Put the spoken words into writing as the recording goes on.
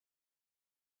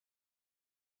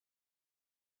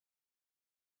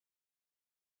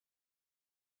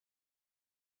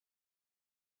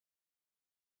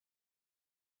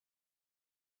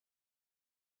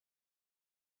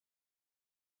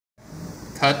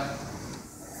cut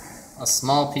a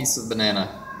small piece of banana,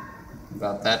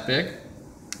 about that big,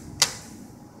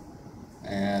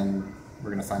 and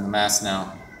we're going to find the mass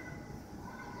now.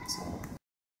 So,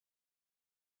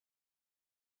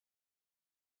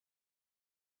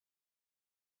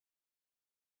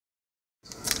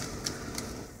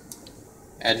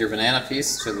 add your banana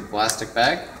piece to the plastic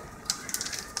bag.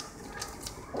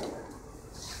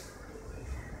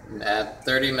 And add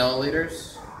 30 milliliters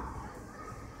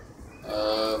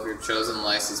of your chosen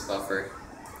lysis buffer.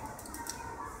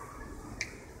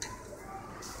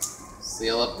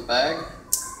 Seal up the bag.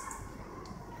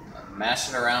 And mash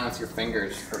it around with your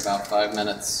fingers for about 5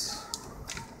 minutes.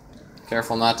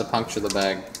 Careful not to puncture the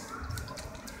bag.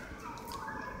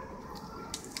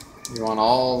 You want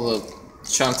all the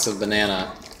chunks of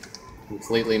banana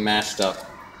completely mashed up.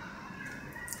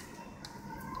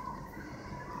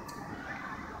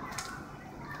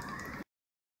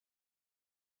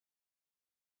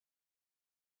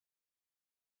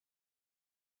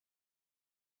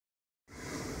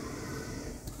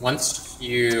 Once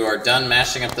you are done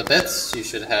mashing up the bits, you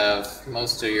should have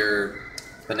most of your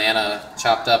banana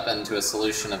chopped up into a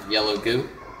solution of yellow goo,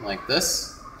 like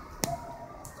this.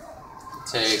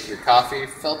 Take your coffee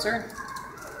filter,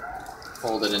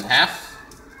 fold it in half,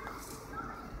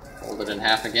 fold it in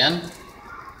half again,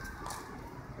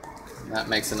 and that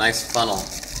makes a nice funnel.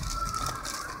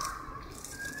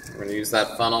 We're going to use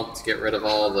that funnel to get rid of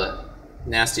all the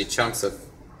nasty chunks of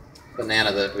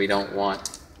banana that we don't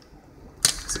want.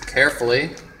 So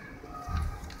carefully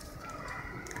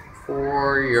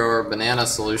pour your banana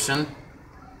solution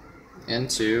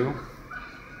into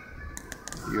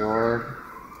your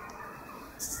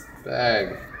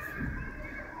bag.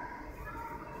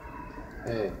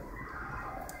 Okay,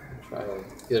 try to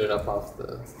get it up off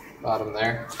the bottom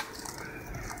there.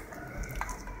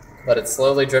 Let it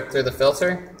slowly drip through the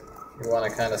filter. If you want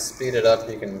to kind of speed it up,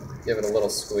 you can give it a little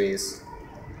squeeze.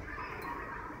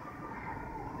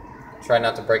 Try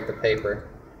not to break the paper.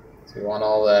 So you want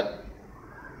all that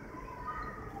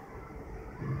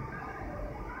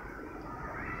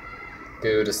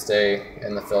goo to stay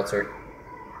in the filter.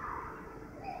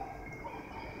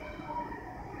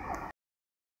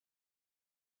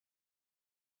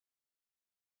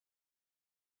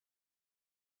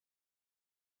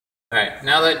 Alright,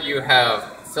 now that you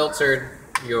have filtered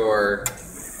your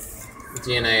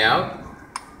DNA out,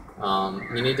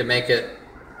 you need to make it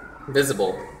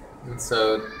visible. And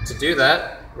so to do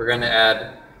that, we're going to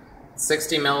add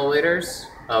 60 milliliters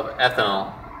of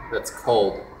ethanol that's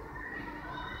cold.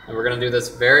 And we're going to do this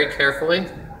very carefully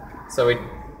so we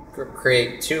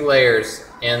create 2 layers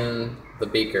in the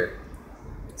beaker.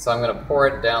 So I'm going to pour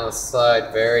it down the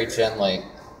side very gently.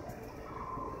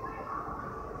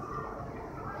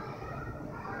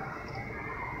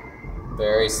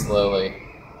 Very slowly.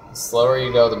 The slower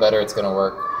you go, the better it's going to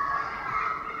work.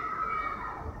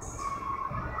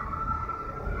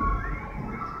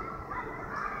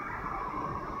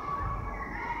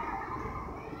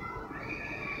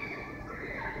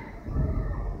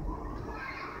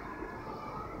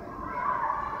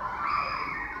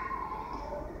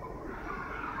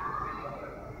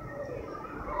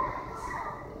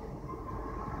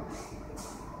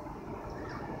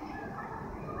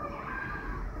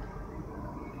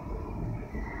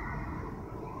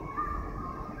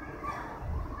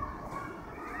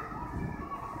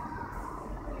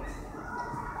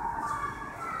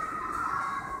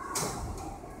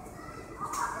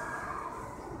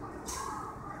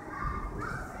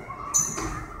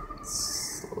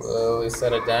 Slowly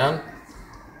set it down,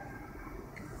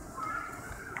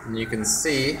 and you can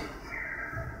see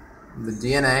the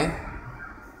DNA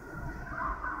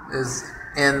is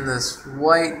in this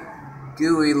white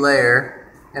gooey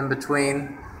layer in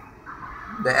between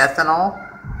the ethanol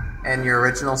and your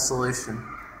original solution.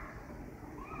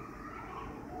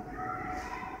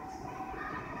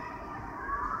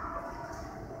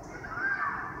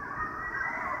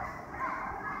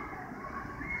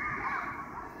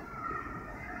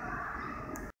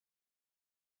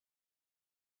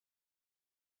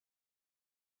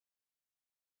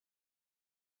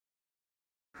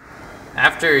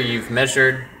 After you've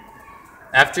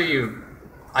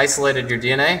isolated your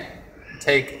DNA,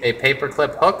 take a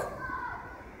paperclip hook,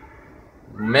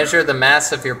 measure the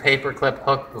mass of your paperclip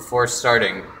hook before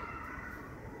starting.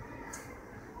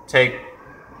 Take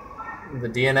the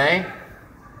DNA,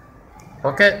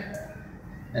 hook it,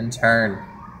 and turn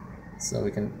so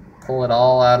we can pull it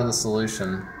all out of the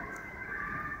solution.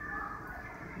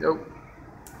 Nope.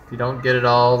 If you don't get it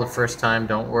all the first time,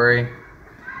 don't worry.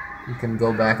 You can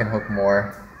go back and hook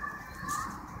more.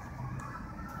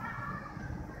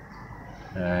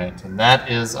 Alright, and that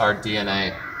is our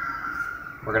DNA.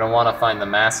 We're going to want to find the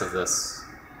mass of this.